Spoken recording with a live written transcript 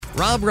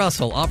Rob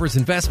Russell offers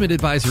investment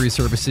advisory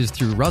services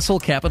through Russell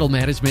Capital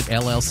Management,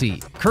 LLC.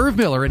 Curve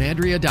Miller and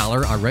Andrea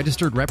Dollar are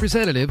registered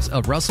representatives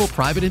of Russell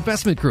Private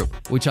Investment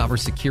Group, which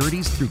offers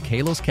securities through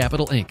Kalos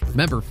Capital, Inc.,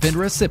 member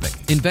FINRA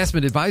SIPC.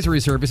 Investment advisory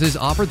services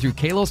offered through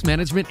Kalos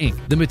Management,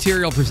 Inc. The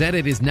material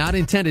presented is not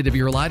intended to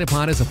be relied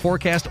upon as a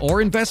forecast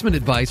or investment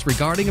advice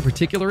regarding a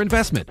particular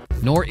investment,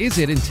 nor is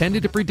it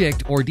intended to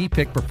predict or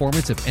depict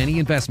performance of any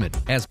investment,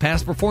 as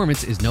past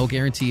performance is no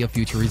guarantee of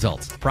future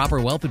results. Proper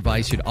wealth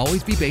advice should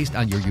always be based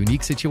on your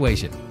unique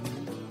situation.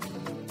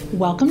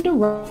 Welcome to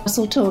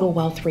Russell Total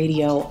Wealth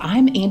Radio.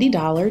 I'm Andy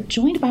Dollar,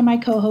 joined by my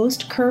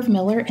co-host Curve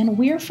Miller, and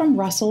we're from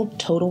Russell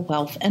Total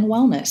Wealth and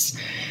Wellness.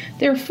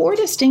 There are 4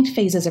 distinct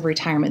phases of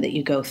retirement that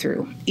you go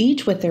through,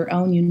 each with their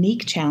own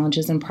unique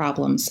challenges and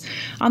problems.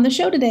 On the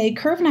show today,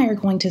 Curve and I are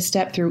going to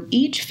step through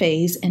each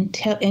phase and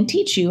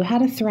teach you how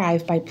to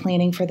thrive by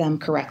planning for them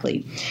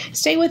correctly.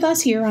 Stay with us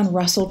here on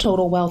Russell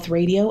Total Wealth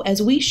Radio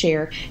as we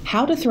share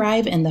how to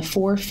thrive in the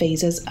 4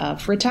 phases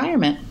of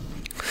retirement.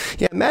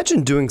 Yeah,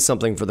 imagine doing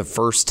something for the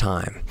first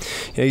time.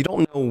 You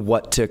don't know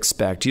what to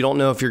expect. You don't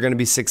know if you're going to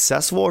be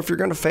successful or if you're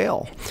going to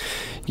fail.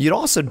 You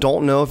also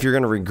don't know if you're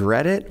going to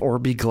regret it or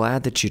be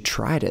glad that you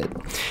tried it.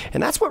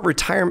 And that's what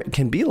retirement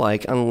can be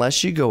like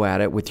unless you go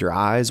at it with your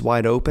eyes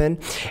wide open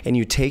and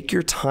you take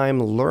your time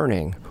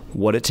learning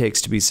what it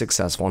takes to be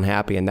successful and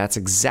happy. And that's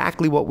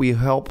exactly what we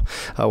hope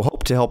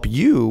to help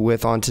you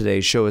with on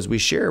today's show as we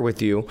share with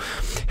you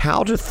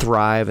how to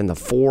thrive in the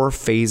 4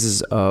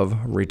 phases of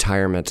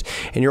retirement.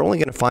 And you're only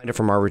going to find it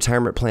from our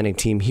retirement planning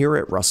team here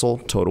at Russell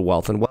Total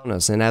Wealth and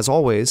Wellness. And as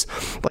always,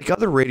 like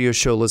other radio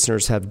show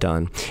listeners have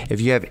done, if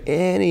you have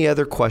any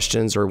other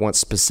questions or want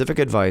specific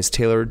advice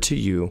tailored to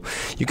you,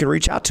 you can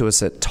reach out to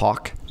us at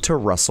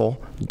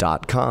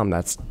talktorussell.com.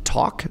 That's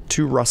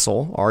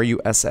talktorussell,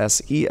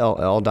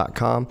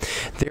 RUSSELL.com.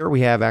 There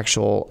we have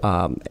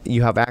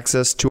you have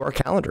access to our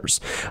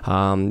calendars.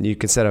 You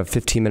can set a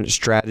 15-minute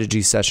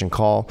strategy session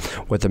call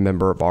with a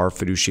member of our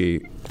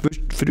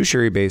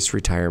fiduciary-based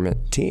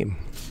retirement team.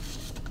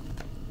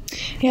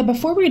 Yeah,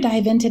 before we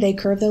dive in today,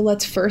 Curve, though,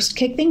 let's first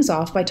kick things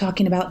off by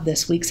talking about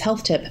this week's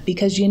health tip,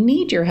 because you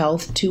need your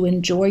health to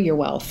enjoy your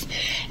wealth.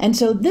 And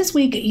so this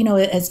week,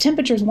 as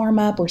temperatures warm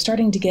up, we're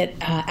starting to get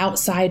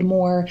outside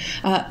more.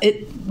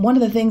 One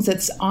of the things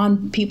that's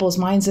on people's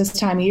minds this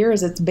time of year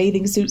as it's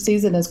bathing suit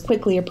season is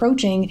quickly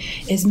approaching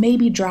is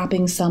maybe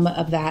dropping some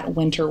of that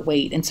winter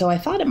weight. And so I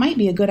thought it might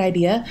be a good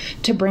idea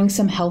to bring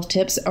some health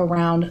tips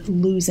around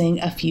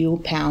losing a few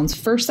pounds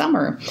for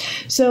summer.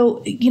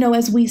 So,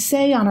 as we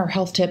say on our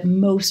health tip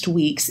most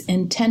weeks,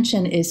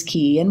 intention is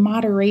key, and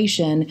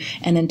moderation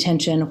and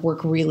intention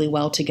work really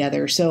well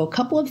together. So a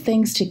couple of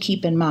things to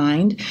keep in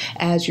mind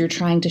as you're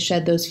trying to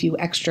shed those few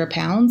extra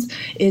pounds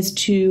is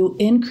to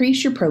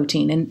increase your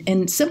protein. And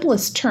in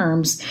simplest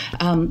terms,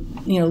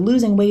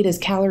 losing weight is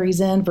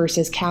calories in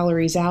versus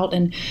calories out.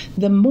 And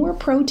the more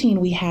protein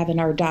we have in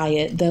our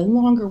diet, the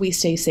longer we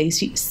stay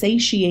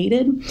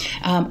satiated.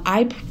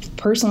 I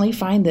personally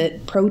find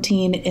that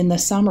protein in the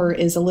summer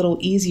is a little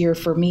easier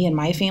for me and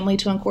my family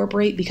to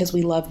incorporate because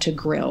we love to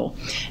grill.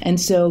 And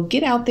so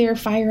get out there,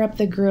 fire up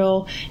the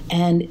grill,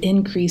 and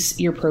increase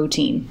your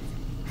protein.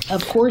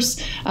 Of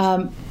course,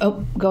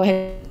 go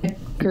ahead,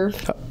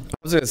 Curve. I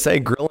was going to say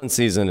grilling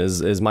season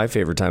is my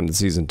favorite time of the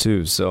season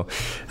too. So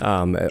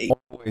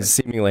always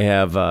seemingly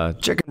have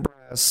chicken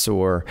breasts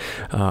or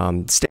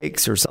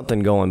steaks or something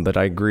going. But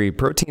I agree,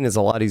 protein is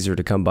a lot easier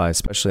to come by,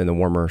 especially in the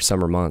warmer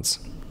summer months.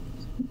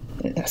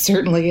 It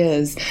certainly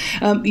is.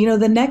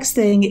 The next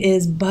thing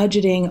is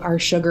budgeting our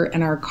sugar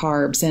and our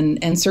carbs.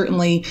 And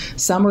certainly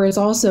summer is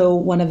also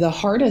one of the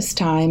hardest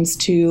times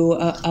to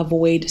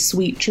avoid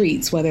sweet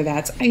treats, whether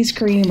that's ice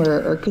cream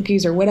or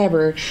cookies or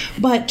whatever.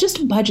 But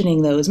just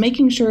budgeting those,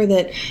 making sure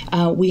that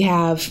we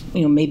have,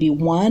 maybe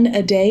one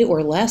a day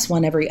or less,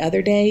 one every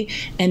other day,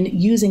 and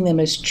using them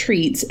as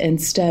treats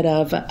instead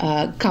of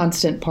a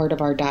constant part of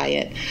our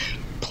diet.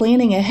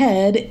 Planning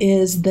ahead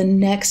is the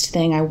next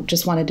thing I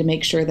just wanted to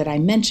make sure that I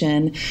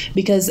mention,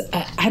 because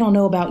I don't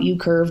know about you,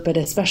 Curve, but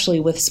especially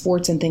with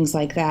sports and things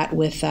like that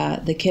with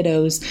the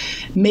kiddos,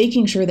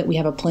 making sure that we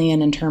have a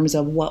plan in terms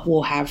of what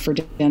we'll have for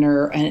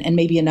dinner and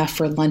maybe enough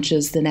for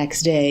lunches the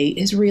next day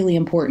is really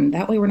important.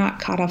 That way we're not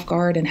caught off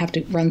guard and have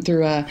to run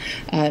through a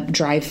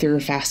drive-through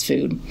fast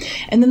food.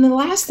 And then the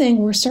last thing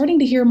we're starting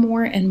to hear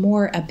more and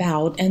more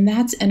about, and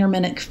that's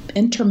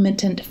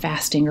intermittent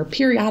fasting or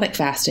periodic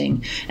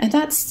fasting. And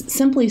that's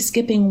simply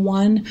skipping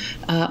one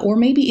or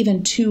maybe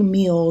even 2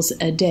 meals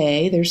a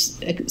day. There's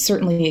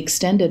certainly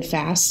extended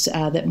fasts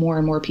that more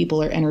and more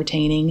people are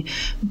entertaining,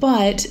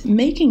 but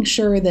making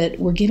sure that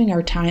we're giving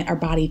our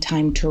body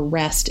time to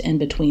rest in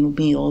between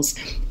meals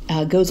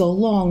goes a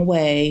long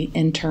way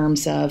in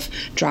terms of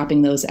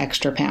dropping those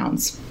extra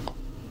pounds.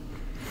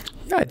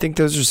 Yeah, I think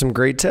those are some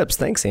great tips.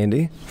 Thanks,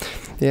 Andy.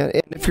 Yeah,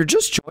 and if you're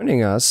just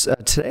joining us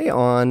today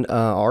on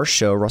our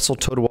show, Russell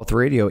Total Wealth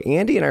Radio,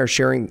 Andy and I are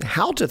sharing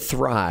how to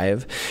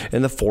thrive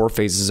in the 4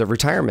 phases of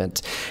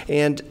retirement.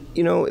 And,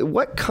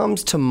 what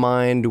comes to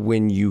mind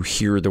when you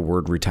hear the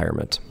word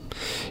retirement?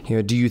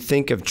 Do you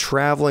think of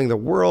traveling the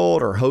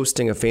world or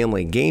hosting a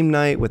family game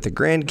night with the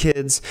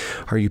grandkids?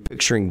 Are you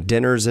picturing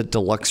dinners at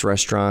deluxe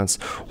restaurants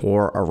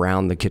or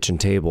around the kitchen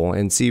table?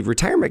 And see,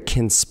 retirement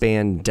can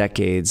span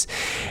decades,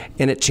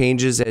 and it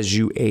changes as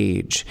you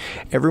age.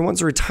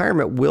 Everyone's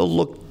retirement will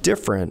look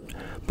different,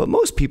 but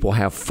most people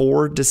have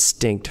 4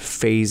 distinct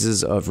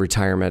phases of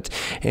retirement,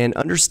 and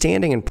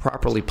understanding and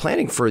properly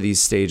planning for these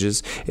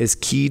stages is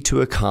key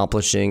to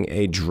accomplishing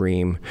a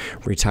dream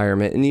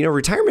retirement. And,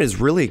 retirement is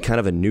really kind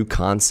of a new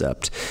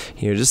concept.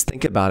 Just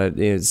think about it.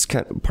 It's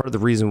kind of part of the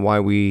reason why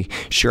we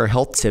share a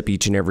health tip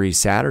each and every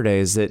Saturday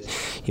is that,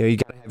 you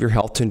got to have your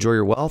health to enjoy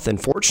your wealth.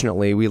 And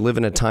fortunately, we live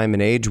in a time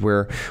and age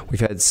where we've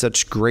had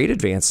such great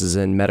advances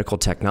in medical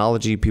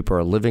technology. People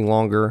are living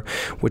longer,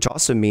 which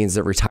also means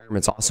that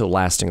retirement's also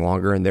lasting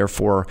longer. And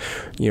therefore,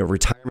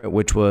 retirement,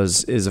 which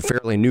is a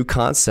fairly new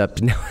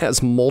concept, now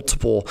has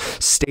multiple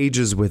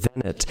stages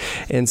within it.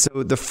 And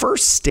so the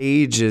first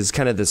stage is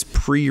kind of this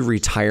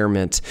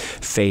pre-retirement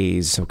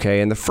phase,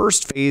 okay? And the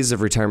first phase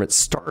of retirement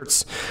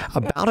starts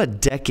about a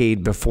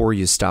decade before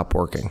you stop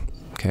working.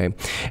 Okay.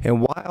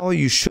 And while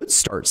you should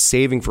start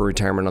saving for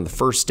retirement on the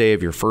first day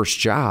of your first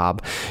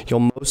job,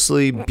 you'll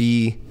mostly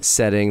be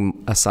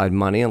setting aside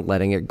money and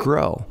letting it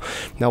grow.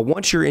 Now,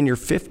 once you're in your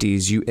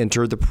 50s, you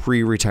enter the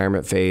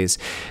pre-retirement phase,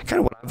 kind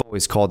of what I've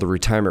always called the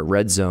retirement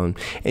red zone,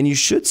 and you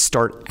should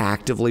start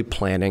actively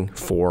planning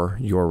for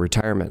your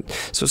retirement.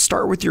 So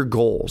start with your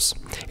goals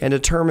and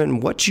determine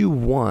what you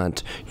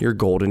want your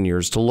golden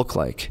years to look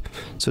like.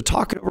 So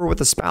talk it over with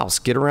a spouse,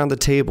 get around the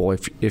table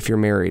if you're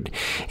married.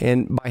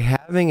 And by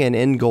having an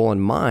end goal in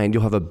mind,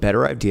 you'll have a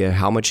better idea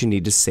how much you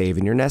need to save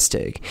in your nest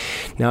egg.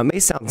 Now, it may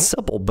sound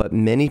simple, but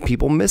many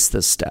people miss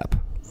this step.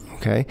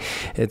 Okay,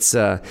 it's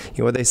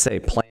what they say: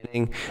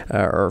 planning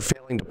or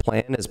failing to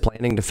plan is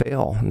planning to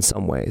fail in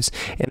some ways.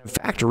 And in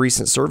fact, a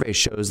recent survey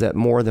shows that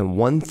more than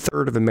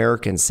 1/3 of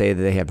Americans say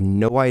that they have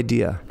no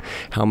idea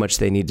how much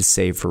they need to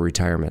save for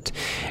retirement.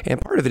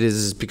 And part of it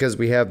is because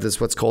we have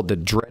this what's called the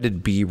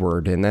dreaded B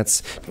word, and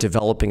that's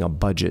developing a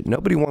budget.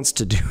 Nobody wants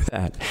to do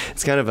that.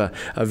 It's kind of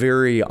a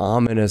very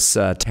ominous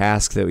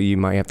task that you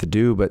might have to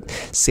do. But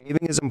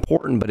saving is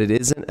important, but it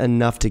isn't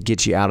enough to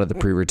get you out of the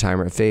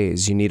pre-retirement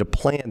phase. You need a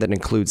plan that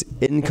includes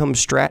income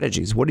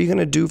strategies. What are you going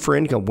to do for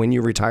income when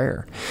you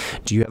retire?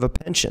 Do you have a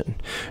pension?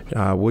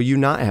 Will you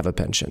not have a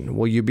pension?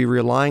 Will you be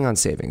relying on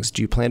savings?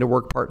 Do you plan to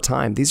work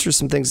part-time? These are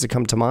some things that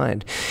come to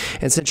mind.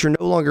 And since you're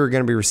no longer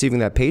going to be receiving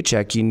that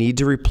paycheck, you need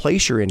to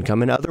replace your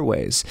income in other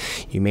ways.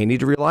 You may need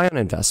to rely on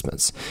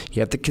investments. You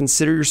have to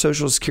consider your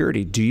Social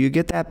Security. Do you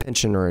get that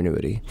pension or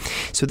annuity?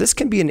 So this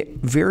can be a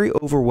very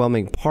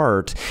overwhelming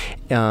part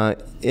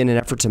in an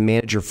effort to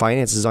manage your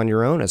finances on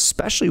your own,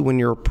 especially when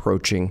you're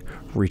approaching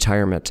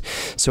retirement.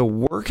 So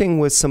working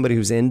with somebody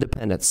who's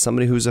independent,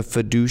 somebody who's a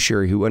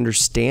fiduciary, who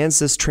understands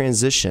this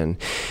transition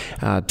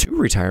to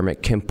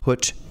retirement can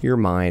put your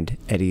mind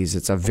at ease.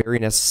 It's a very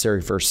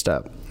necessary first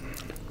step.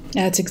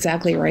 That's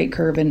exactly right,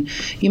 Curve. And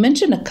you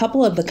mentioned a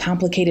couple of the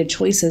complicated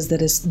choices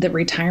that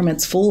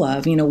retirement's full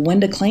of. When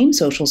to claim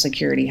Social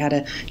Security, how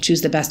to choose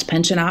the best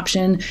pension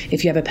option,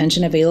 if you have a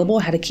pension available,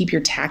 how to keep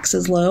your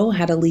taxes low,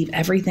 how to leave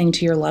everything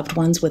to your loved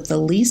ones with the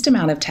least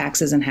amount of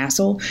taxes and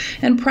hassle,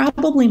 and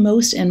probably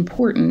most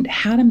important,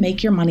 how to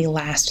make your money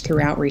last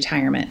throughout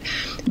retirement.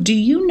 Do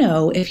you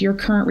know if your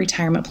current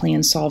retirement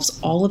plan solves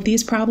all of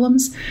these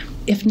problems?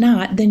 If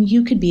not, then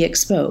you could be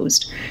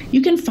exposed.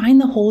 You can find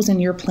the holes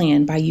in your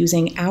plan by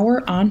using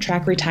our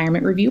on-track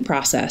retirement review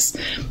process.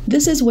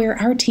 This is where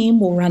our team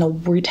will run a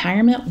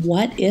retirement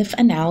what-if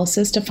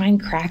analysis to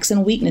find cracks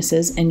and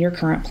weaknesses in your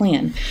current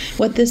plan.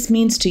 What this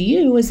means to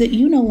you is that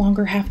you no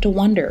longer have to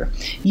wonder.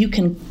 You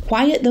can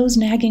quiet those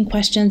nagging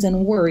questions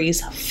and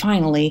worries,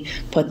 finally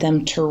put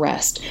them to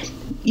rest.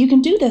 You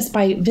can do this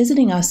by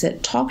visiting us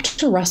at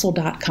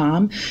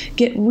talktorussell.com,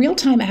 get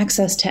real-time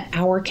access to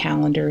our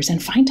calendars,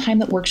 and find time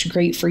that works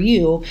great for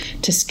you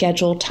to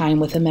schedule time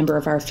with a member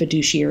of our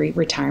fiduciary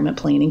retirement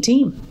planning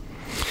team.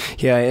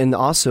 Yeah, and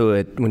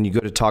also when you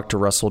go to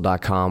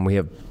talktorussell.com, we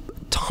have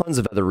tons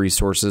of other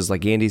resources.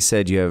 Like Andy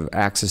said, you have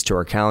access to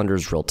our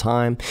calendars real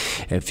time.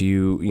 If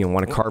you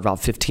want to carve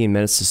out 15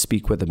 minutes to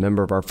speak with a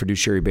member of our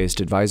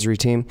fiduciary-based advisory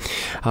team.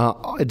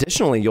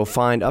 Additionally, you'll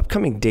find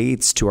upcoming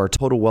dates to our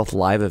Total Wealth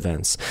Live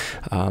events.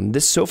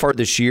 So far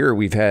this year,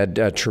 we've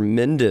had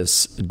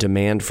tremendous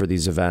demand for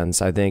these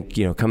events. I think,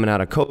 coming out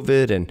of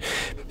COVID and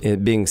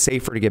it being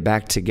safer to get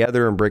back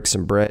together and break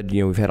some bread,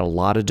 we've had a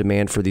lot of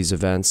demand for these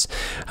events.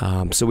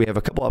 So we have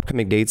a couple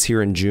upcoming dates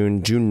here in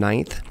June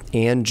 9th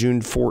and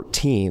June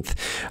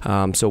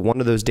 14th. So one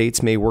of those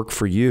dates may work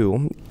for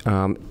you.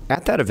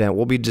 At that event,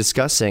 we'll be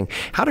discussing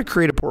how to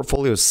create a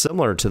portfolio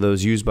similar to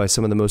those used by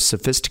some of the most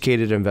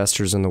sophisticated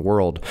investors in the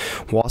world.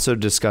 We'll also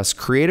discuss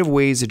creative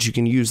ways that you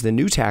can use the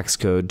new tax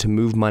code to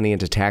move money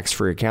into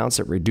tax-free accounts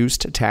at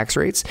reduced tax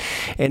rates.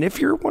 And if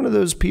you're one of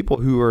those people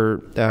who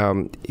are,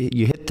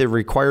 you hit the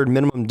required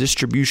minimum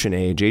distribution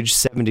age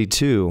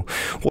 72,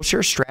 we'll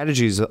share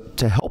strategies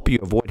to help you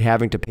avoid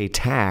having to pay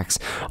tax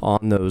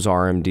on those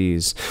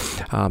RMDs.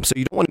 So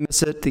you don't want to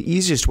miss it. The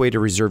easiest way to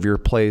reserve your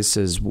place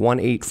is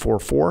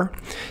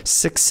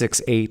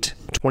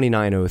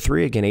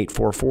 1-844-668-2903. Again,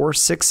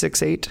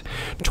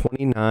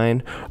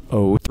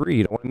 844-668-2903.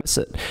 You don't want to miss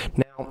it.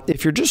 Now,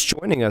 if you're just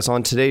joining us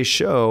on today's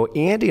show,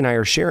 Andy and I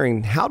are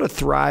sharing how to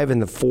thrive in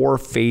the 4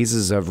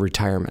 phases of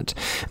retirement.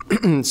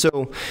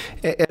 So,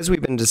 as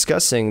we've been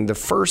discussing, the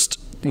first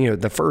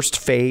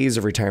phase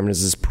of retirement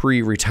is this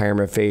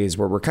pre-retirement phase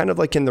where we're kind of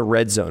like in the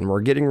red zone.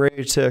 We're getting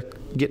ready to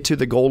get to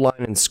the goal line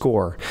and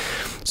score.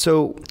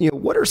 So,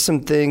 what are some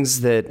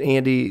things that,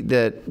 Andy,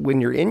 that when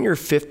you're in your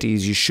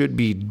 50s, you should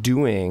be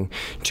doing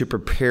to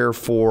prepare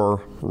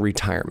for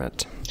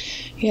retirement?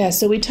 Yeah,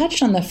 so we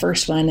touched on the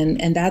first one,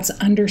 and that's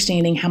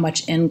understanding how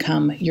much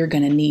income you're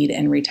going to need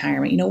in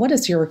retirement. What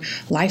does your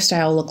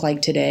lifestyle look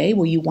like today?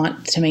 Will you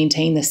want to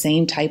maintain the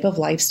same type of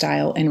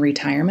lifestyle in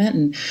retirement?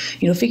 And,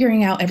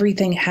 figuring out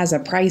everything has a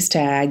price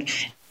tag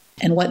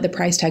and what the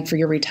price tag for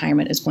your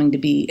retirement is going to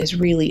be is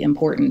really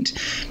important.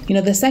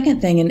 The second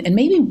thing, and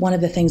maybe one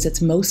of the things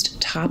that's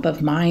most top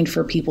of mind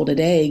for people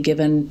today,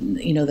 given,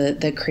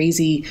 the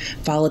crazy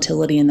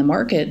volatility in the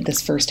market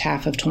this first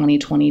half of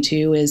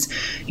 2022 is,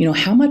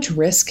 how much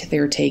risk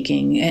they're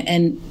taking.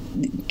 And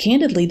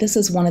candidly, this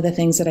is one of the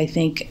things that I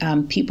think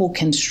people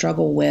can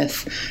struggle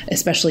with,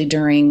 especially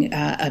during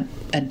a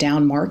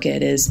down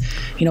market is,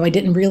 I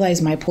didn't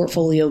realize my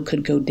portfolio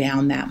could go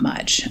down that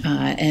much.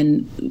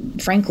 And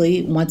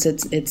frankly, once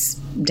it's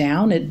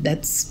down,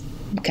 that's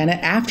kind of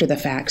after the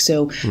fact.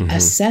 So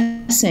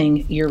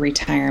assessing your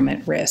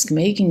retirement risk,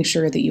 making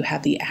sure that you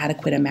have the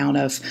adequate amount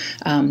of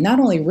not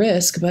only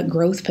risk, but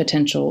growth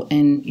potential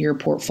in your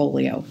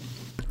portfolio.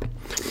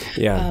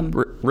 Yeah,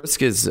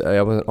 risk is,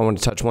 I want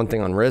to touch one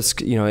thing on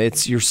risk.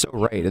 You're so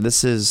right.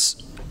 This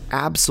is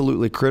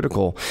absolutely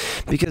critical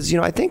because,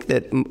 I think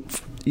that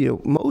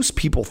most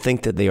people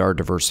think that they are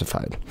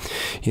diversified.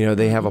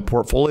 They have a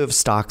portfolio of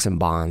stocks and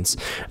bonds,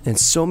 and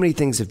so many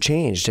things have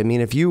changed. I mean,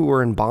 if you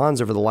were in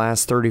bonds over the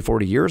last 30,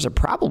 40 years, it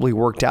probably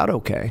worked out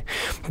okay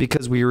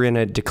because we were in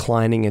a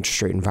declining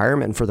interest rate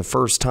environment. And for the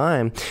first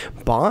time,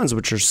 bonds,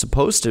 which are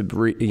supposed to,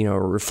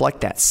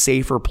 reflect that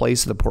safer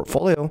place of the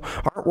portfolio,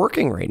 aren't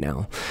working right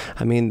now.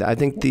 I mean, I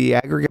think the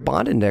aggregate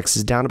bond index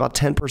is down about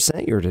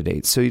 10% year to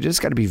date. So you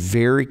just got to be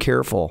very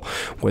careful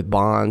with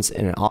bonds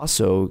and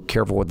also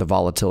careful with the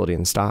volatility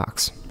in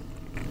stocks.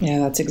 Yeah,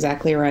 that's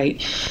exactly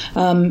right.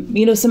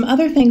 Some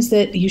other things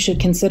that you should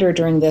consider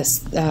during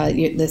this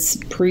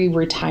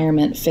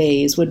pre-retirement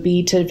phase would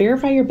be to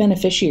verify your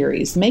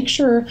beneficiaries. Make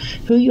sure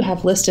who you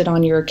have listed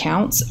on your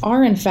accounts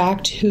are, in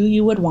fact, who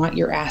you would want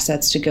your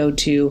assets to go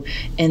to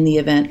in the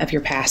event of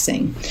your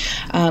passing.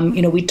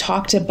 We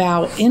talked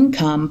about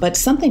income, but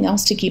something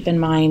else to keep in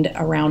mind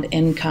around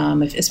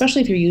income,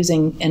 especially if you're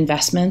using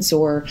investments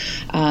or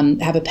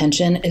have a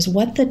pension, is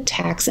what the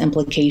tax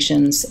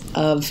implications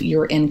of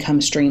your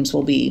income streams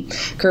will be.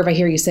 Curve, I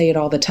hear you say it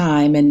all the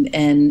time,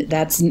 and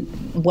that's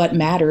what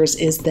matters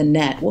is the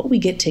net, what we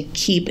get to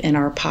keep in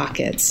our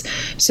pockets.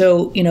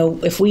 So,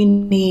 if we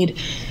need,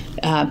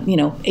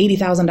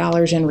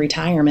 $80,000 in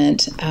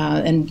retirement,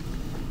 and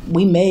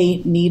we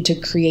may need to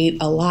create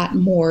a lot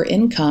more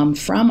income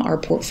from our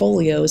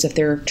portfolios if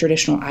they're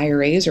traditional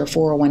IRAs or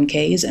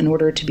 401ks in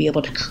order to be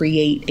able to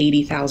create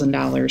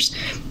 $80,000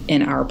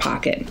 in our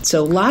pocket.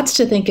 So lots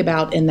to think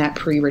about in that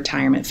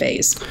pre-retirement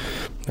phase.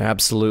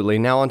 Absolutely.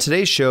 Now, on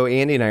today's show,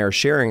 Andy and I are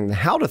sharing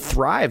how to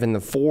thrive in the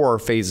 4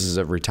 phases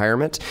of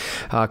retirement.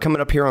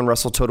 Coming up here on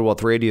Russell Total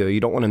Wealth Radio, you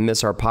don't want to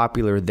miss our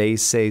popular They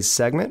Say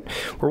segment,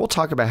 where we'll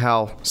talk about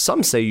how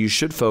some say you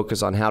should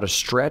focus on how to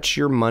stretch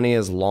your money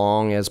as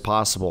long as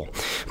possible.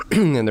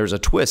 And there's a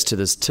twist to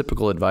this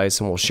typical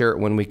advice, and we'll share it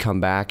when we come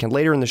back. And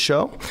later in the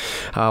show,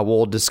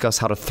 we'll discuss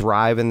how to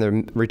thrive in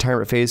the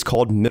retirement phase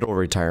called middle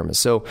retirement.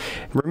 So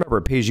remember,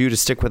 it pays you to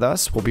stick with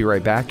us. We'll be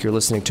right back. You're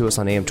listening to us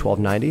on AM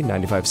 1290,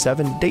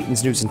 95.7.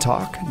 Dayton's News and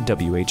Talk,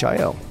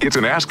 WHIO. It's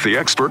an Ask the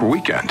Expert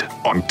weekend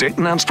on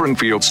Dayton and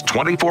Springfield's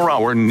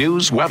 24-hour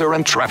news, weather,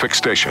 and traffic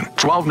station,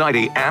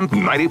 1290 and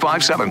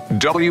 95.7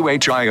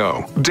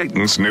 WHIO,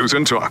 Dayton's News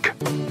and Talk.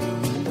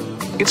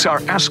 It's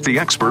our Ask the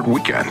Expert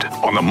weekend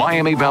on the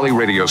Miami Valley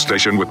radio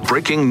station with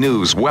breaking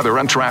news, weather,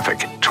 and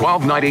traffic.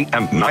 1290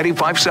 and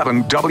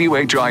 95.7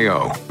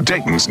 WHIO,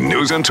 Dayton's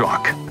News and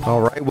Talk.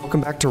 All right,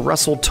 welcome back to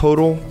Russell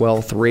Total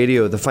Wealth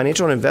Radio. The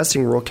financial and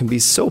investing world can be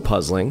so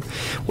puzzling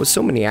with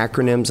so many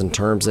acronyms and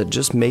terms that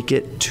just make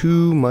it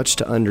too much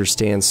to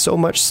understand, so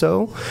much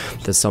so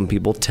that some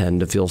people tend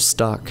to feel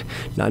stuck,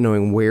 not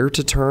knowing where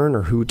to turn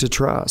or who to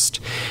trust.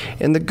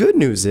 And the good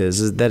news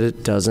is that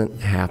it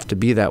doesn't have to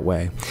be that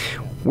way.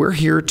 We're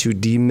here to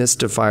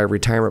demystify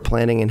retirement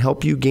planning and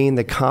help you gain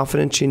the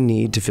confidence you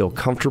need to feel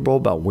comfortable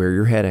about where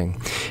you're heading.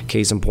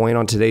 Case in point,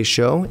 on today's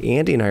show,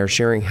 Andy and I are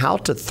sharing how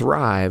to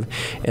thrive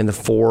in the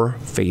 4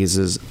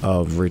 phases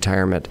of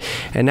retirement.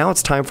 And now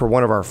it's time for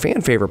one of our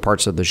fan favorite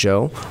parts of the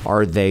show,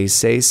 our They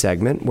Say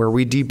segment, where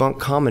we debunk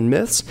common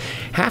myths,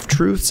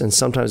 half-truths, and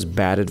sometimes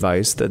bad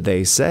advice that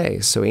they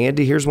say. So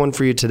Andy, here's one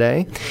for you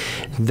today.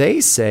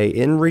 They say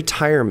in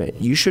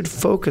retirement, you should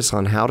focus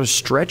on how to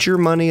stretch your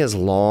money as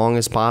long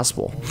as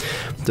possible.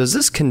 Does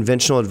this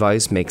conventional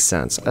advice make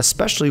sense,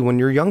 especially when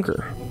you're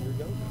younger?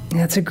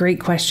 That's a great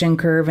question,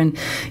 Curve. And,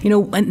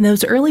 in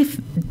those early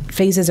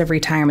phases of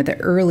retirement, the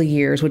early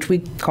years, which we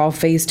call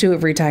phase 2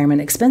 of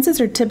retirement,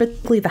 expenses are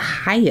typically the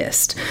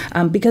highest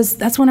because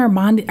that's when our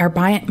mind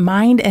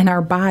and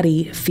our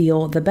body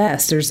feel the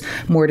best. There's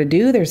more to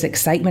do. There's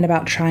excitement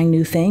about trying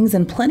new things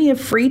and plenty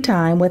of free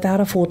time without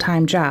a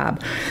full-time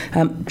job.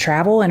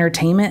 Travel,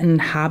 entertainment,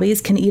 and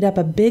hobbies can eat up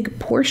a big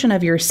portion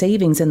of your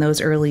savings in those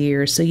early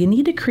years. So you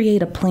need to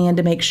create a plan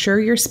to make sure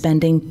your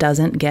spending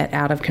doesn't get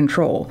out of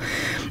control.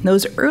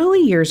 Those early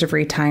years of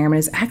retirement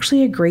is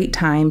actually a great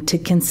time to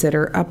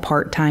consider a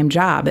part-time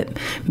job. It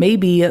may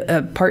be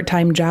a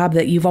part-time job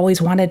that you've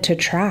always wanted to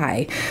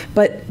try,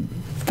 but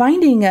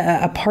finding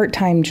a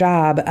part-time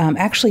job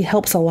actually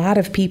helps a lot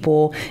of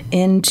people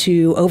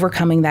into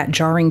overcoming that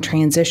jarring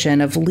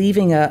transition of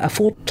leaving a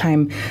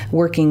full-time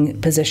working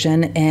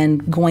position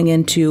and going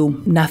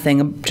into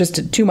nothing,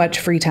 just too much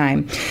free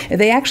time.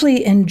 They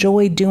actually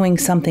enjoy doing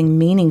something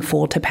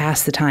meaningful to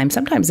pass the time.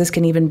 Sometimes this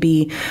can even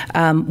be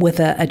with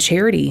a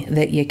charity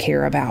that you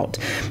care about.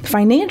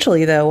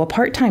 Financially, though, a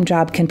part-time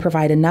job can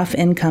provide enough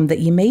income that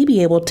you may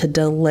be able to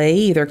delay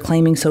either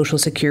claiming Social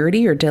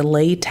Security or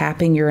delay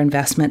tapping your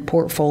investment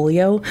portfolio,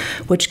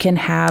 which can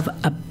have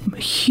a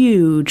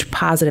huge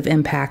positive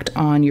impact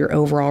on your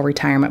overall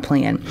retirement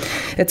plan.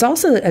 It's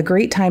also a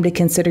great time to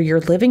consider your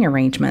living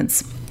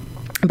arrangements.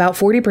 About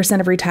 40%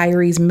 of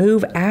retirees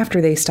move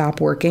after they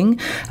stop working,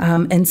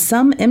 and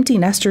some empty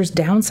nesters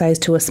downsize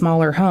to a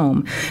smaller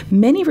home.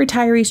 Many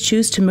retirees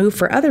choose to move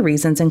for other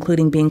reasons,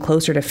 including being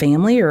closer to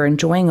family or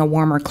enjoying a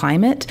warmer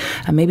climate,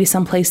 maybe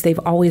someplace they've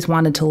always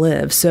wanted to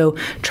live. So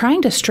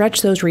trying to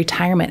stretch those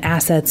retirement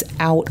assets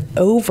out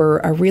over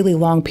a really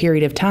long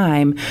period of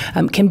time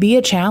can be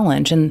a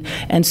challenge.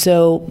 And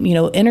so,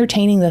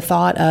 entertaining the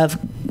thought of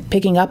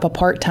picking up a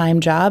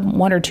part-time job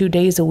 1 or 2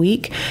 days a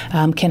week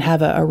can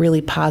have a really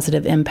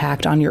positive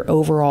impact on your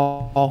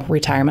overall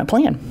retirement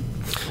plan.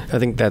 I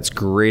think that's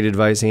great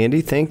advice,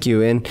 Andy. Thank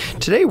you. And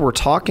today we're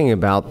talking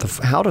about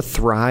how to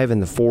thrive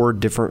in the 4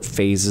 different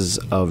phases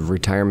of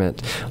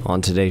retirement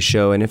on today's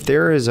show. And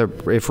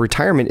if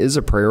retirement is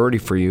a priority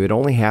for you, it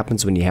only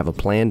happens when you have a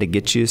plan to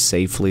get you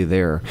safely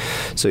there.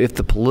 So if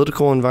the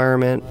political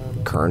environment,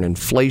 current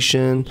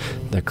inflation,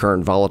 the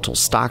current volatile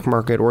stock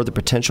market, or the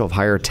potential of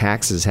higher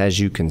taxes has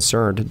you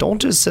concerned, don't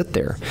just sit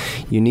there.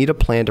 You need a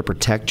plan to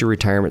protect your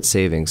retirement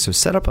savings. So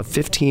set up a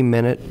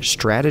 15-minute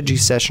strategy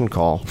session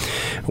call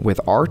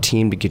with our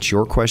team to get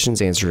your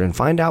questions answered and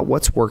find out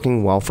what's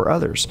working well for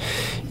others.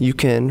 You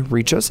can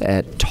reach us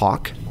at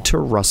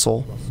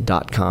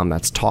talktorussell.com.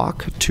 That's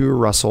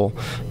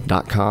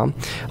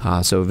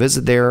talktorussell.com. So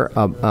visit there.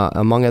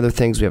 Among other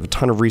things, we have a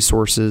ton of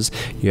resources.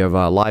 You have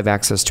live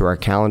access to our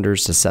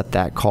calendars to set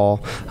that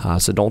call.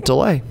 So don't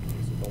delay.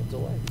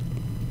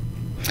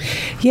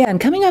 Yeah,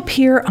 and coming up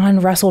here on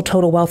Russell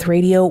Total Wealth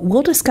Radio,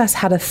 we'll discuss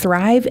how to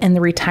thrive in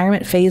the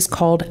retirement phase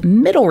called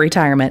middle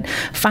retirement.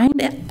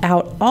 Find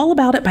out all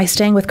about it by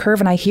staying with Curve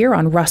and I here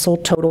on Russell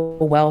Total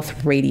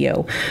Wealth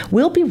Radio.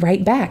 We'll be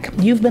right back.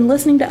 You've been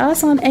listening to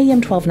us on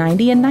AM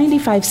 1290 and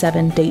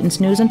 95.7 Dayton's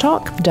News and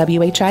Talk,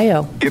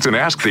 WHIO. It's an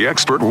Ask the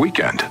Expert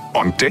weekend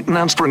on Dayton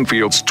and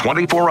Springfield's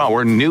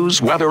 24-hour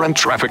news, weather, and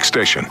traffic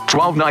station,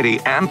 1290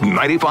 and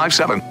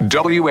 95.7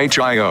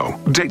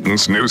 WHIO,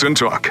 Dayton's News and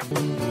Talk.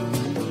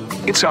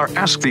 It's our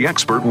Ask the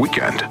Expert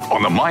weekend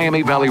on the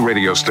Miami Valley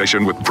radio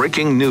station with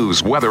breaking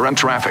news, weather, and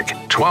traffic.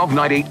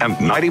 1290 and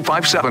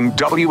 95.7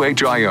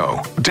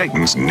 WHIO,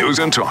 Dayton's News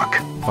and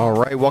Talk. All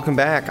right, welcome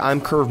back.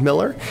 I'm Curve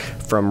Miller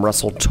from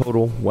Russell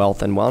Total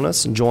Wealth and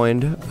Wellness,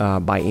 joined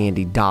by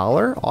Andy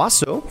Dollar,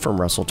 also from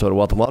Russell Total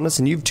Wealth and Wellness,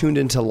 and you've tuned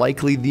into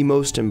likely the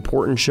most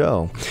important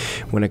show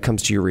when it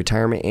comes to your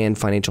retirement and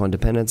financial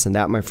independence, and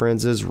that, my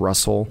friends, is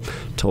Russell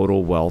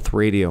Total Wealth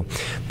Radio.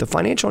 The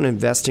financial and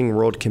investing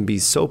world can be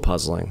so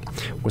puzzling,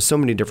 with so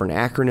many different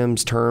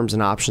acronyms, terms,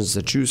 and options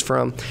to choose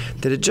from,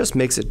 that it just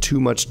makes it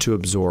too much to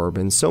absorb,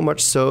 and so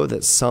much so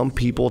that some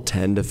people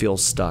tend to feel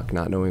stuck,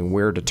 not knowing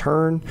where to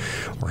turn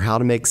or how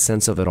to make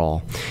sense of it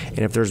all. And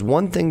if there's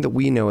one thing that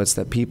we know, it's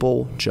that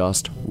people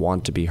just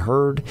want to be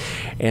heard,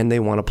 and they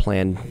want a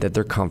plan that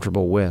they're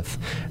comfortable with.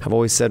 I've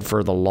always said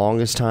for the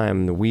longest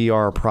time that we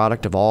are a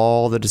product of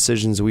all the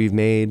decisions we've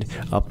made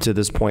up to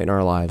this point in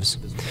our lives.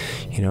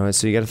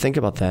 So you got to think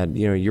about that.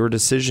 Your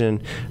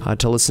decision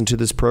to listen to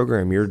this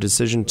program, your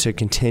decision to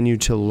continue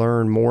to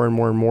learn more and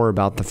more and more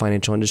about the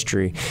financial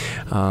industry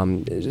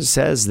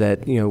says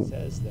that,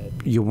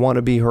 you want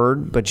to be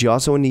heard, but you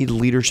also need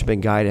leadership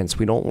and guidance.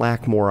 We don't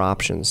lack more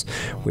options.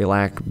 We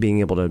lack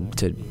being able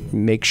to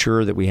make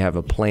sure that we have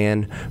a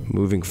plan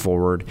moving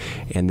forward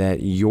and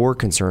that your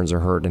concerns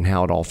are heard and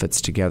how it all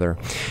fits together.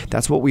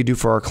 That's what we do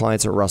for our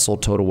clients at Russell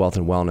Total Wealth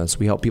and Wellness.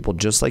 We help people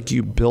just like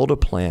you build a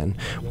plan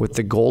with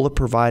the goal of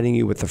providing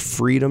you with the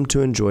freedom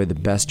to enjoy the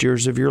best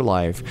years of your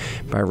life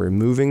by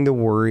removing the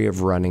worry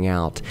of running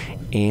out.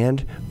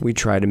 And we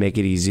try to make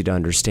it easy to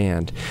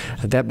understand.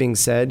 That being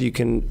said, you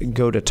can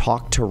go to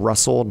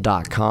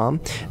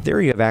talktorussell.com.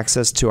 There you have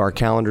access to our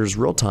calendars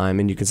real time,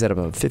 and you can set up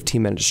a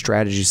 15-minute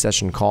strategy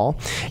session call.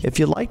 If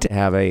you'd like to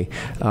have a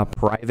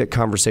private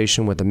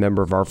conversation with a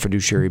member of our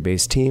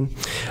fiduciary-based team,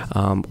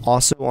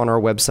 also on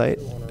our website,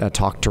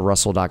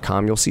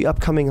 talktorussell.com, you'll see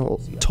upcoming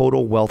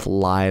Total Wealth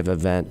Live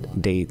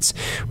event dates.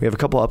 We have a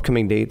couple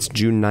upcoming dates,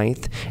 June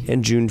 9th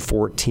and June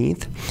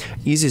 14th.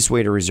 Easiest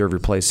way to reserve your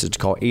place is to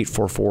call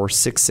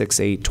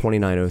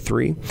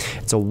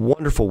 844-668-2903. It's a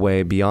wonderful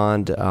way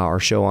beyond our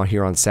show on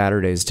here on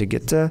Saturdays to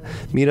get to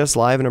meet us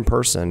live and in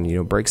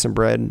person, break some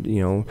bread,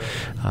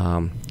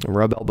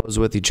 rub elbows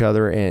with each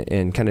other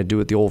and kind of do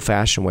it the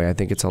old-fashioned way. I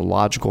think it's a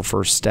logical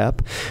first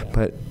step,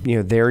 but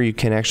there you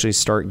can actually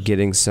start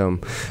getting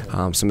some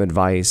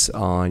advice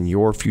on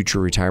your future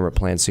retirement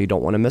plan, so you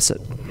don't want to miss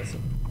it.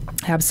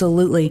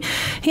 Absolutely.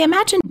 Hey,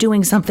 imagine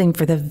doing something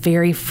for the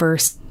very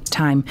first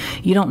time.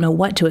 You don't know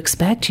what to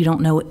expect. You don't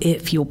know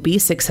if you'll be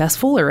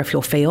successful or if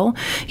you'll fail.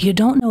 You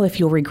don't know if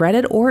you'll regret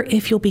it or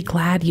if you'll be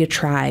glad you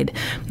tried.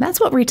 That's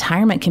what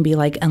retirement can be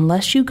like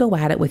unless you go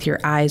at it with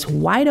your eyes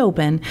wide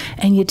open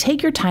and you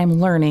take your time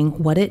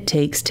learning what it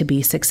takes to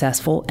be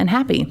successful and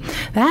happy.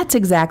 That's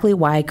exactly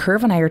why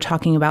Curve and I are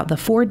talking about the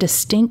 4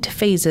 distinct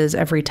phases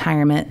of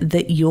retirement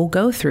that you'll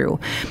go through.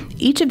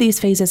 Each of these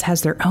phases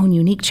has their own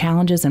unique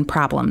challenges and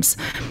problems.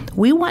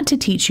 We want to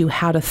teach you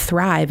how to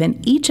thrive in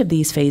each of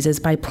these phases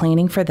by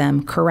planning for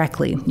them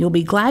correctly. You'll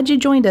be glad you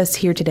joined us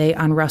here today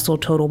on Russell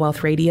Total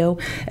Wealth Radio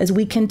as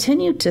we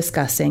continue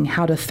discussing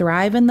how to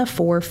thrive in the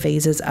 4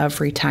 phases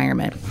of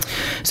retirement.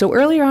 So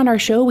earlier on our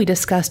show, we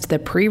discussed the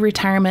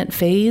pre-retirement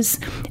phase,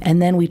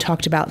 and then we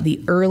talked about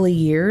the early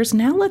years.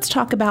 Now let's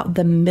talk about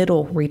the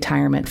middle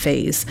retirement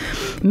phase.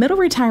 Middle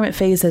retirement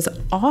phase is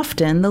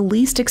often the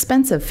least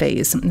expensive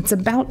phase. It's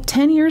about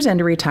 10 years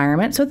into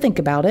retirement, so think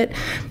about it.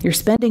 Your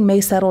spending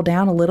may settle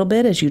down a little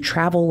bit as you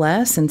travel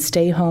less and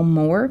stay home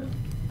more.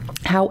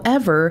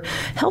 However,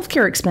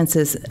 healthcare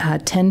expenses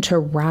tend to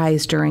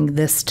rise during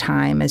this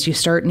time as you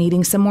start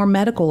needing some more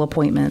medical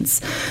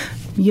appointments.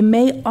 You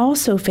may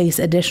also face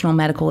additional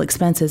medical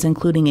expenses,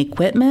 including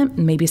equipment,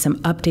 maybe some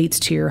updates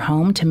to your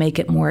home to make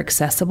it more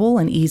accessible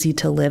and easy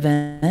to live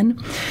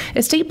in.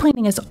 Estate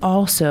planning is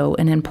also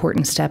an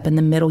important step in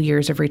the middle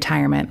years of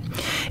retirement.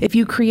 If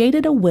you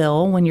created a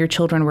will when your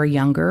children were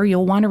younger,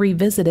 you'll want to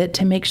revisit it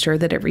to make sure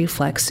that it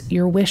reflects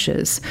your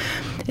wishes.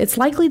 It's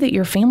likely that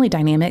your family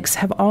dynamics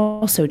have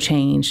also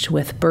changed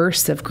with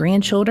births of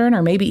grandchildren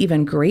or maybe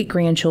even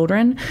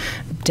great-grandchildren,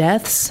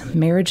 deaths,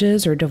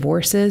 marriages, or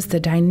divorces. The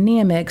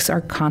dynamics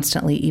are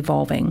constantly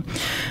evolving.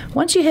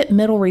 Once you hit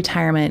middle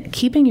retirement,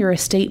 keeping your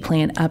estate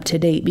plan up to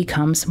date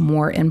becomes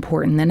more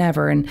important than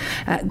ever. And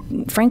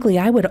frankly,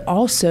 I would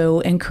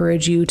also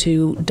encourage you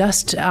to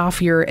dust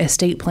off your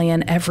estate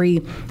plan every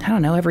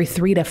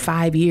 3 to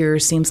 5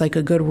 years seems like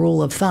a good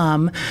rule of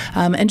thumb,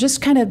 and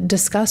just kind of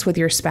discuss with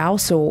your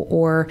spouse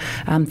or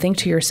think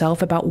to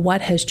yourself about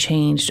what has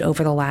changed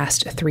over the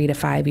last 3 to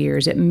 5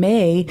 years. It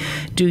may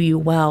do you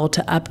well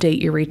to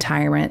update your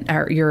retirement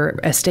or your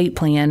estate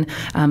plan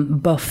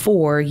before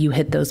you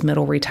hit those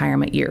middle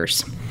retirement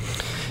years.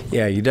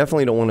 Yeah, you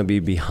definitely don't want to be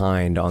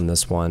behind on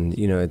this one.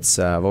 It's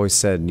I've always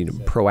said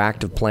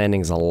proactive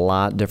planning is a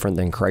lot different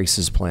than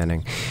crisis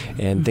planning,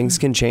 and things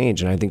can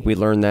change. And I think we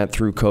learned that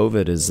through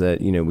COVID is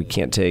that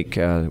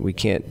we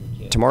can't.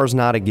 Tomorrow's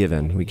not a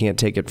given. We can't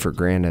take it for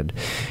granted.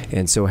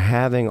 And so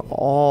having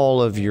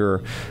all of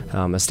your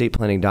estate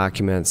planning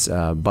documents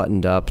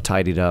buttoned up,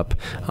 tidied up,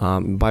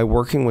 by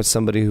working with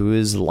somebody who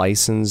is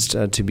licensed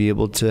to be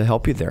able to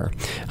help you there.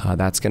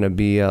 That's going to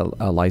be a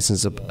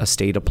licensed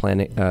estate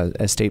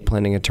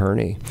planning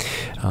attorney.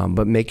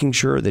 But making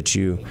sure that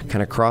you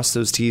kind of cross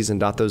those T's and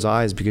dot those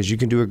I's, because you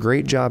can do a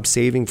great job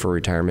saving for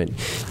retirement.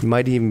 You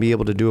might even be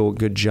able to do a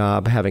good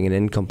job having an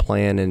income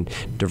plan and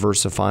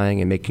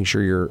diversifying and making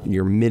sure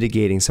you're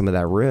mitigating some of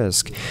that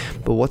risk.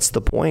 But what's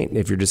the point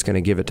if you're just going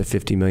to give it to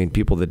 50 million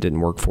people that didn't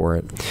work for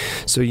it?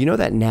 So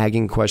that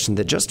nagging question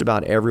that just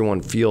about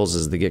everyone feels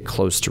as they get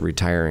close to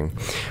retiring,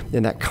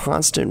 and that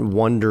constant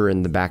wonder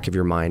in the back of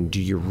your mind, do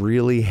you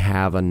really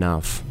have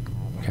enough?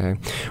 Okay.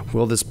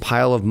 Will this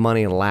pile of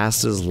money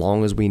last as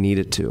long as we need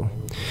it to?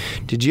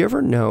 Did you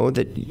ever know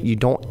that you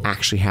don't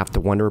actually have to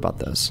wonder about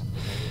this?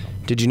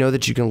 Did you know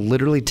that you can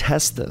literally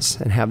test this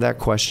and have that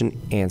question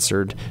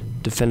answered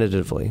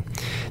definitively?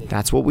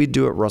 That's what we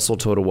do at Russell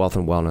Total Wealth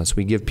and Wellness.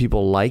 We give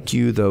people like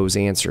you those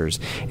answers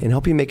and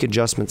help you make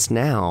adjustments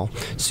now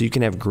so you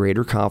can have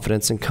greater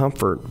confidence and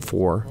comfort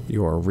for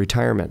your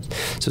retirement.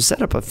 So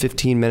set up a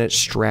 15-minute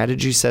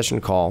strategy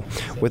session call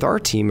with our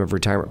team of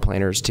retirement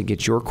planners to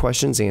get your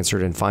questions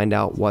answered and find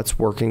out what's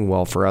working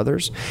well for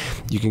others.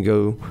 You can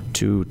go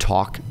to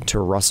Talk to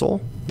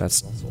Russell.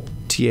 That's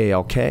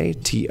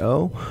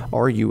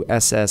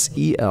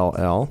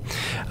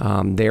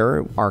TalkToRussell.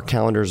 There, our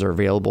calendars are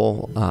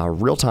available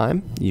real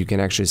time. You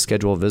can actually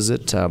schedule a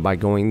visit by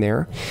going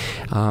there.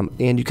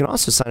 And you can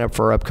also sign up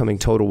for our upcoming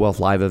Total Wealth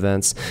Live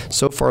events.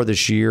 So far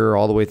this year,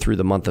 all the way through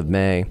the month of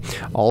May,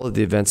 all of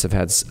the events have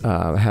had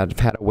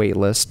a wait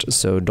list,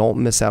 so don't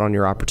miss out on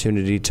your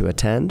opportunity to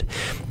attend.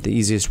 The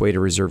easiest way to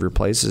reserve your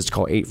place is to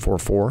call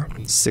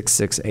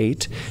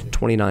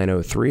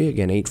 844-668-2903.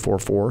 Again,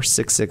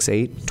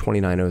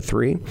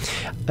 844-668-2903.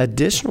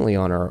 Additionally,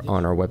 on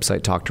our website,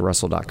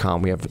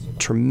 talktorussell.com, we have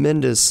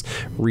tremendous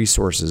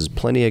resources,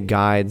 plenty of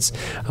guides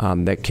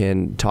that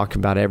can talk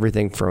about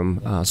everything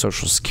from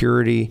Social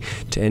Security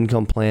to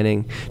income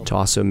planning to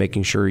also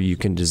making sure you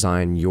can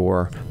design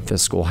your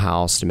fiscal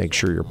house to make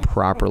sure you're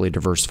properly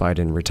diversified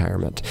in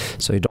retirement.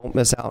 So don't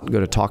miss out.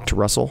 Go to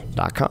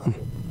talktorussell.com.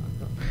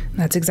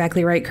 That's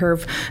exactly right,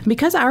 Curve.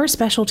 Because our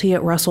specialty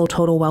at Russell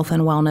Total Wealth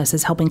and Wellness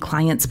is helping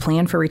clients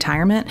plan for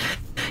retirement,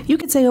 you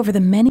could say over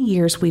the many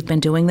years we've been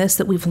doing this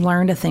that we've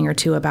learned a thing or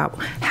two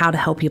about how to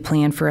help you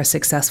plan for a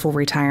successful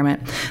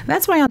retirement.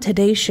 That's why on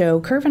today's show,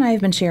 Curve and I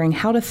have been sharing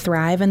how to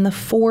thrive in the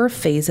 4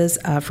 phases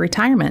of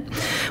retirement.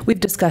 We've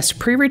discussed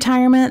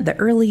pre-retirement, the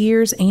early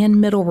years,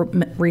 and middle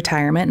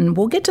retirement, and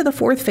we'll get to the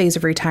 4th phase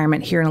of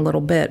retirement here in a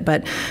little bit.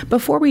 But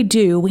before we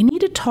do, we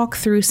need to talk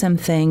through some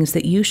things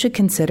that you should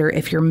consider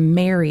if you're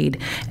married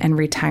and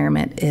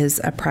retirement is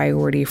a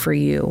priority for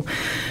you.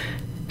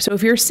 So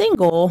if you're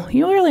single,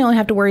 you really only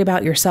have to worry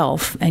about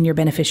yourself and your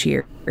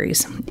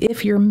beneficiaries.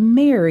 If you're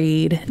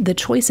married, the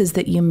choices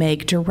that you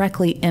make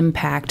directly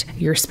impact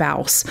your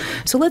spouse.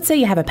 So let's say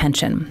you have a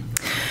pension.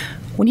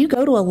 When you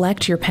go to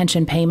elect your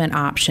pension payment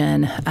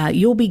option,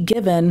 you'll be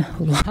given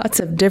lots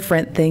of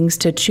different things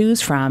to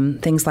choose from,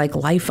 things like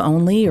life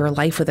only or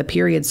life with a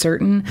period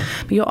certain.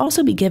 But you'll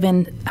also be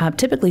given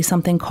typically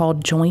something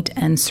called joint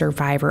and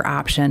survivor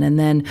option. And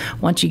then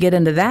once you get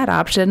into that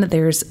option,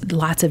 there's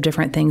lots of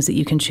different things that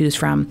you can choose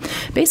from.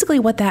 Basically,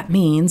 what that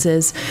means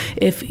is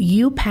if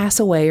you pass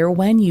away or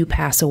when you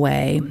pass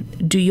away,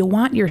 do you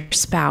want your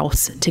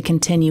spouse to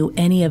continue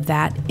any of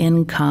that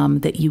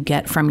income that you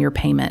get from your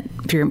payment,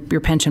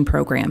 your pension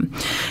program?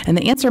 And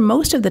the answer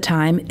most of the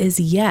time is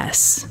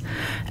yes.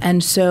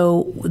 And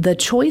so the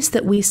choice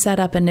that we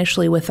set up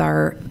initially with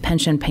our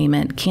pension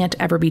payment can't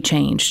ever be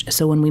changed.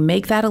 So when we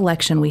make that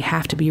election, we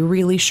have to be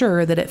really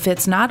sure that it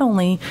fits not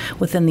only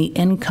within the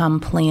income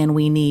plan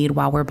we need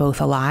while we're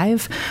both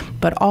alive,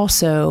 but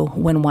also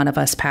when one of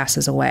us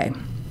passes away.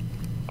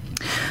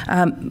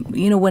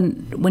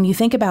 When you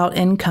think about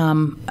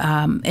income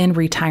in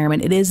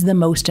retirement, it is the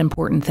most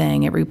important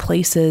thing. It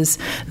replaces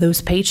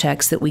those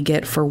paychecks that we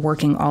get for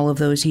working all of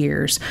those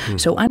years. Mm-hmm.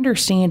 So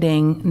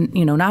understanding,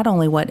 not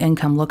only what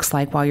income looks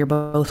like while you're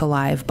both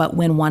alive, but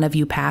when one of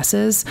you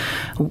passes,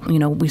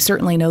 we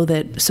certainly know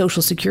that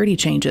Social Security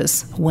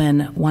changes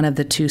when one of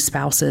the two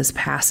spouses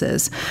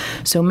passes.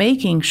 So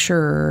making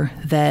sure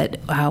that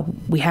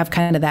we have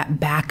kind of that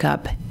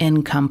backup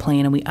income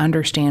plan and we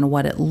understand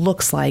what it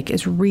looks like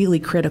is really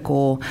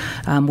critical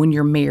when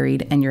you're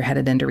married and you're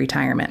headed into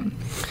retirement.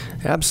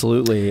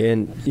 Absolutely.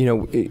 And,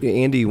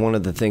 Andy, one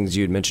of the things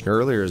you had mentioned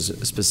earlier is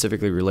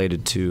specifically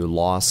related to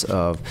loss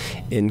of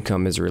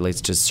income as it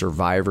relates to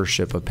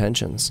survivorship of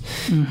pensions.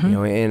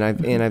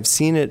 Mm-hmm. And I've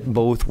seen it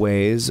both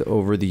ways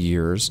over the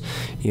years.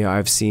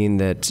 I've seen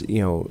that,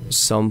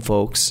 some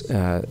folks,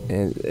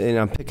 and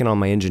I'm picking on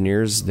my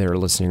engineers that are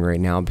listening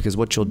right now, because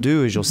what you'll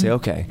do is you'll say,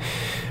 okay,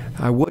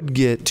 I would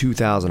get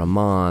 $2,000 a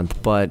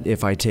month, but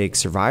if I take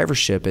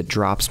survivorship, it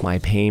drops my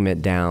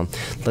payment down,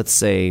 let's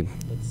say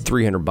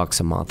 $300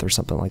 a month or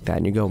something like that.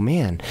 And you go,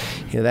 man,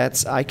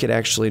 I could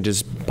actually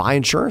just buy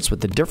insurance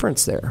with the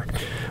difference there.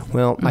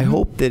 Well, mm-hmm. I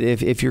hope that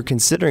if you're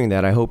considering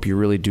that, I hope you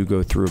really do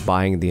go through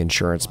buying the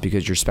insurance,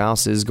 because your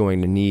spouse is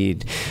going to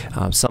need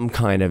some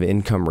kind of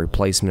income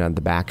replacement at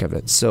the back of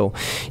it. So,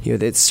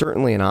 it's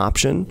certainly an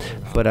option,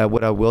 but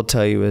what I will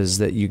tell you is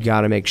that you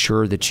got to make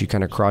sure that you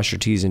kind of cross your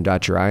T's and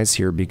dot your I's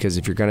here, because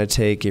if you're going to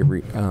take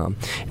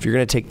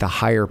the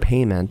higher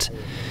payment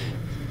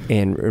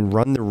and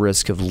run the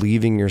risk of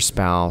leaving your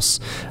spouse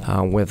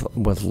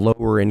with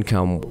lower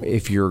income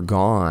if you're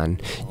gone,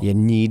 you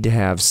need to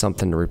have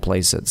something to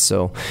replace it.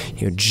 So,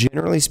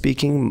 generally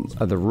speaking,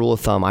 the rule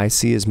of thumb I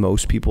see is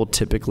most people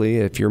typically,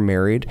 if you're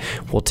married,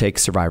 will take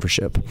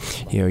survivorship.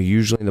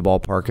 Usually in the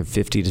ballpark of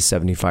 50 to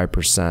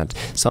 75%.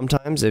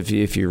 Sometimes,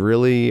 if you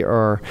really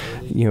are,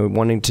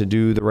 wanting to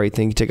do the right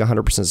thing, you take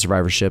 100%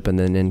 survivorship, and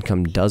then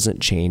income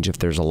doesn't change if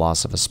there's a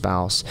loss of a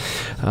spouse.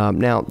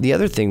 Now, the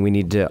other thing we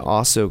need to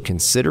also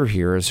consider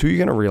here is who you're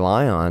going to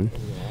rely on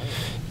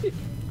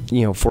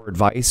for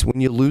advice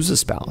when you lose a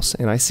spouse.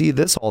 And I see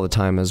this all the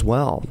time as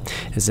well,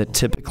 is that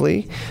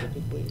typically,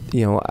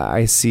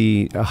 I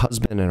see a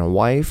husband and a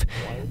wife,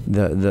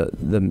 the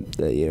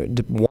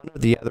one or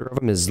the other of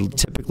them is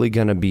typically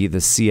going to be the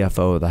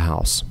CFO of the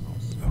house.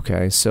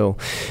 Okay, so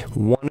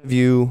one of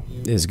you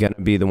is going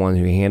to be the one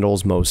who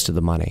handles most of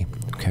the money.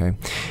 Okay,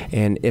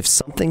 and if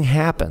something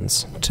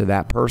happens to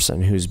that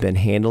person who's been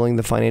handling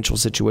the financial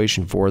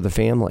situation for the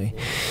family,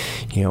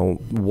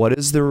 what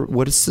is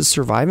the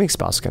surviving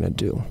spouse going to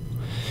do?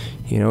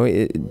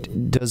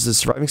 Does the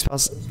surviving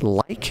spouse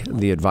like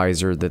the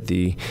advisor that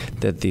the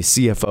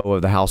CFO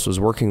of the house was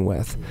working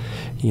with?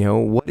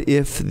 What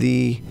if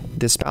the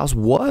spouse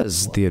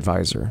was the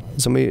advisor?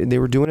 They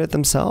were doing it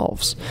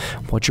themselves.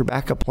 What's your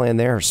backup plan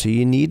there? So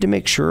you need to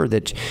make sure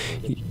that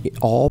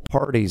all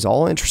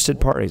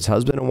interested parties,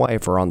 husband and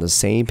wife, are on the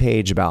same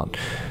page about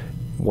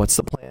what's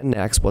the plan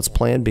next, what's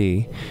plan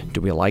B, do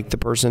we like the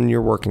person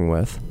you're working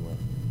with?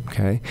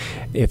 Okay.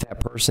 If that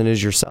person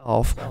is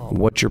yourself,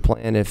 what's your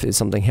plan if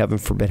something, heaven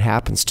forbid,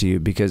 happens to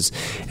you? Because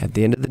at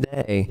the end of the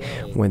day,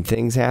 when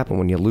things happen,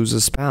 when you lose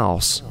a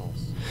spouse,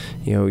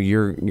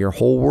 your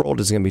whole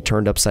world is going to be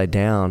turned upside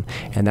down,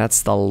 and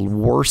that's the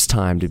worst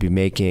time to be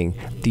making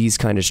these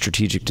kind of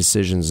strategic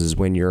decisions. Is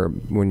when you're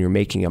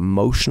making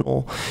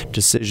emotional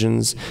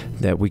decisions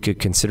that we could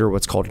consider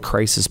what's called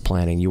crisis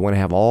planning. You want to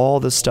have all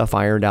this stuff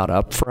ironed out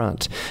up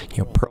front,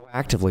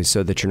 proactively,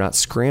 so that you're not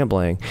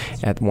scrambling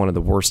at one of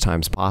the worst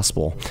times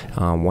possible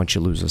once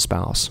you lose a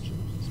spouse.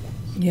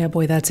 Yeah,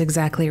 boy, that's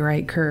exactly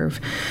right,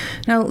 Curve.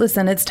 Now,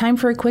 listen, it's time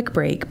for a quick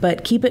break,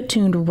 but keep it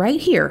tuned right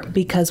here,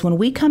 because when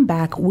we come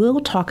back, we'll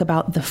talk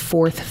about the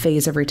fourth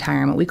phase of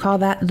retirement. We call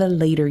that the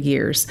later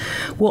years.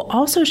 We'll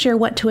also share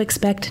what to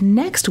expect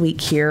next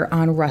week here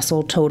on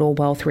Russell Total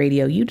Wealth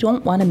Radio. You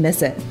don't want to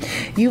miss it.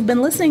 You've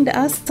been listening to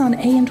us on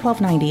AM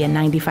 1290 and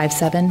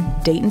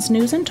 95.7, Dayton's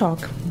News and Talk,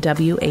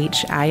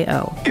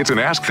 WHIO. It's an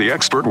Ask the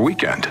Expert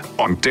weekend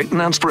on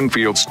Dayton and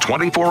Springfield's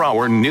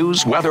 24-hour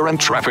news, weather, and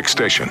traffic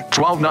station,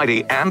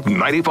 1290 and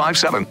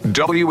 95.7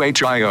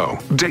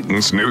 WHIO,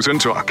 Dayton's News and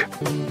Talk.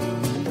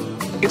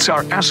 It's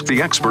our Ask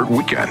the Expert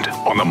weekend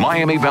on the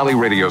Miami Valley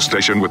radio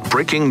station with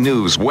breaking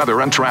news,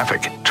 weather, and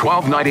traffic.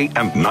 1290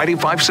 and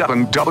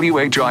 95.7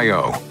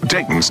 WHIO,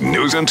 Dayton's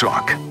News and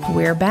Talk.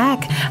 We're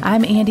back.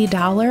 I'm Andy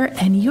Dollar,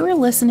 and you're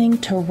listening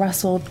to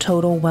Russell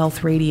Total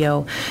Wealth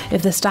Radio.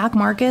 If the stock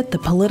market, the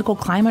political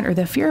climate, or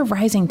the fear of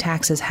rising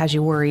taxes has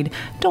you worried,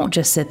 don't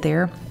just sit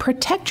there.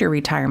 Protect your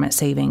retirement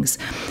savings.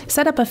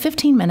 Set up a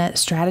 15-minute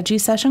strategy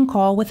session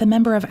call with a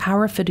member of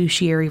our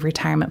fiduciary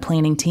retirement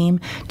planning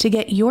team to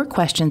get your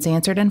questions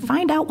answered and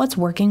find out what's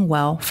working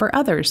well for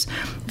others.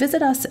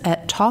 Visit us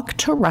at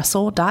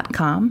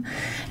talktorussell.com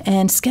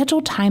and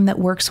schedule time that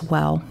works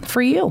well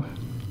for you.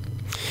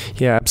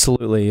 Yeah,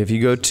 absolutely. If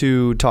you go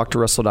to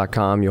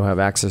talktorussell.com, you'll have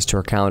access to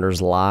our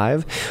calendars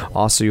live.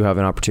 Also, you have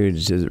an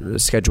opportunity to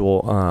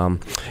schedule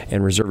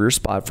and reserve your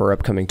spot for our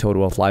upcoming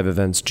Total Wealth Live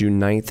events June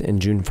 9th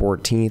and June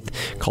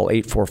 14th. Call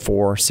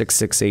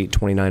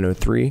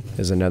 844-668-2903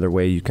 is another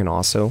way you can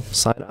also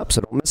sign up, so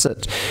don't miss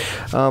it.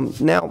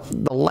 Now,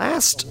 the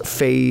last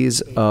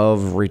phase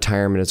of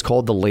retirement is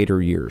called the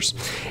later years.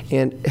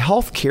 And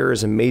healthcare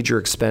is a major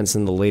expense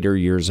in the later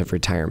years of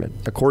retirement.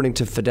 According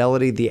to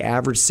Fidelity, the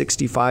average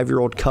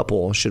 65-year-old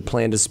couple should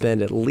plan to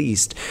spend at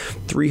least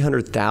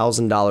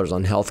 $300,000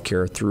 on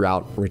healthcare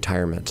throughout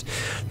retirement.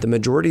 The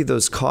majority of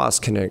those costs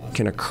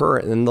can occur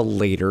in the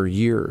later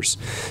years.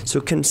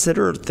 So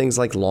consider things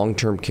like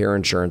long-term care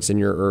insurance in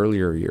your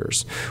earlier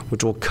years,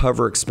 which will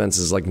cover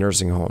expenses like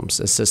nursing homes,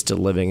 assisted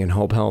living, and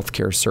home health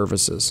care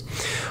services.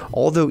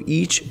 Although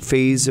each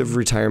phase of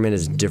retirement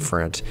is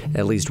different,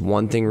 at least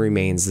one thing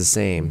remains the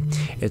same.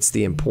 It's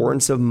the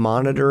importance of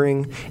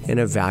monitoring and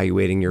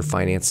evaluating your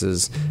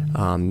finances,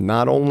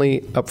 not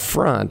only up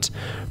front,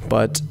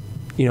 but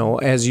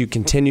as you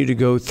continue to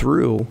go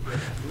through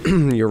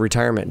your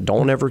retirement.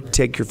 Don't ever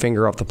take your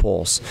finger off the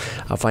pulse.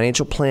 A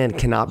financial plan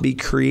cannot be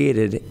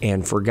created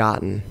and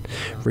forgotten.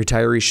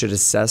 Retirees should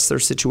assess their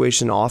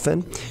situation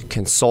often,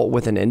 consult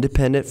with an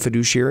independent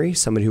fiduciary,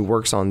 somebody who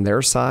works on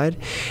their side,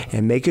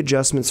 and make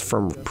adjustments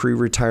from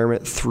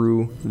pre-retirement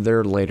through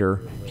their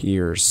later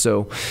years.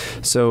 So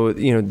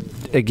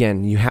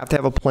again, you have to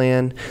have a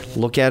plan.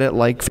 Look at it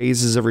like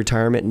phases of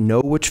retirement.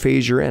 Know which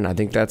phase you're in. I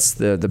think that's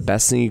the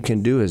best thing you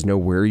can do, is know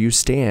where you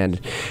stand,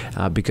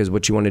 because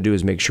what you want to do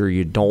is make sure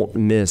you don't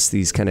miss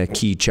these kind of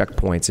key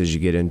checkpoints as you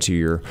get into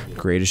your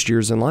greatest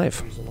years in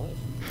life.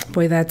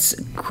 Boy, that's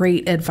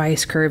great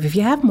advice, Curve. If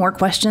you have more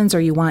questions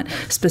or you want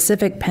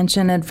specific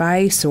pension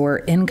advice or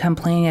income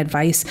planning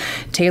advice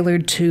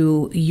tailored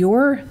to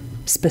your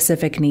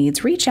specific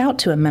needs, reach out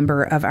to a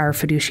member of our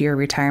fiduciary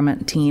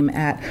retirement team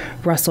at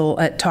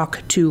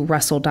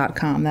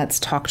talktorussell.com. That's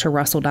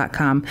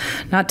talktorussell.com.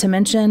 Not to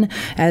mention,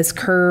 as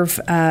Curve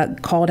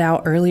called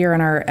out earlier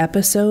in our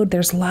episode,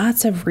 there's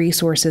lots of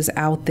resources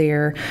out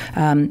there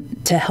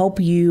to help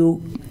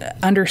you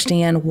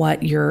understand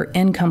what your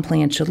income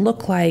plan should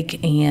look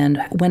like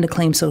and when to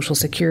claim Social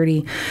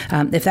Security.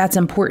 If that's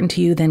important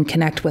to you, then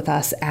connect with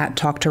us at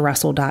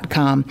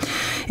talktorussell.com.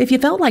 If you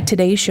felt like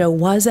today's show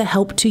was a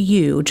help to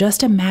you,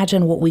 just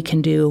imagine what we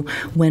can do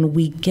when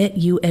we get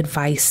you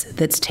advice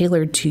that's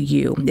tailored to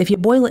you. If you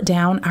boil it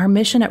down, our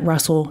mission at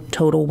Russell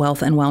Total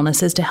Wealth and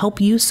Wellness is to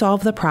help you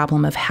solve the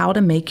problem of how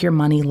to make your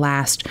money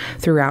last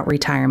throughout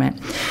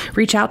retirement.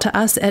 Reach out to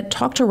us at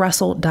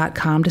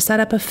talktorussell.com to set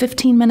up a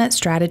 15-minute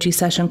strategy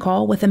session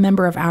call with a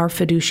member of our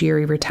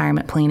fiduciary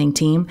retirement planning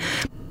team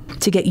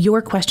to get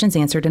your questions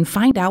answered and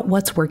find out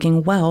what's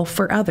working well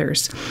for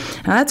others.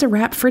 Now, that's a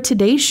wrap for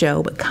today's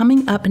show, but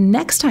coming up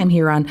next time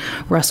here on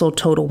Russell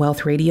Total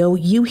Wealth Radio,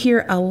 you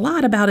hear a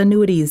lot about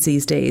annuities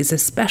these days,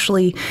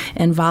 especially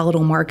in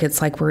volatile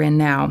markets like we're in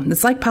now.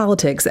 It's like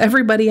politics.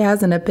 Everybody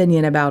has an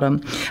opinion about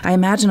them. I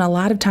imagine a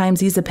lot of times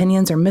these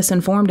opinions are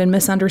misinformed and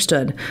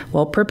misunderstood.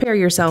 Well, prepare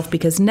yourself,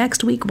 because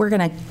next week we're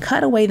going to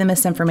cut away the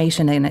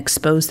misinformation and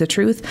expose the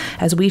truth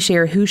as we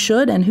share who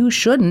should and who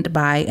shouldn't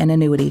buy an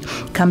annuity.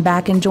 Come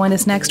back and join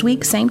us next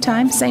week, same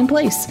time, same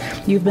place.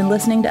 You've been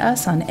listening to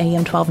us on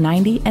AM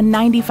 1290 and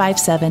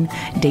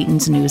 95.7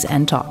 Dayton's News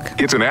and Talk.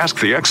 It's an Ask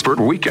the Expert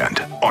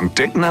weekend on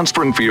Dayton and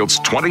Springfield's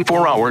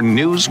 24-hour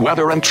news,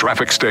 weather, and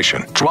traffic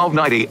station,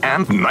 1290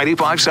 and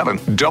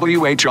 95.7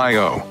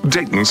 WHIO,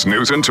 Dayton's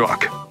News and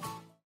Talk.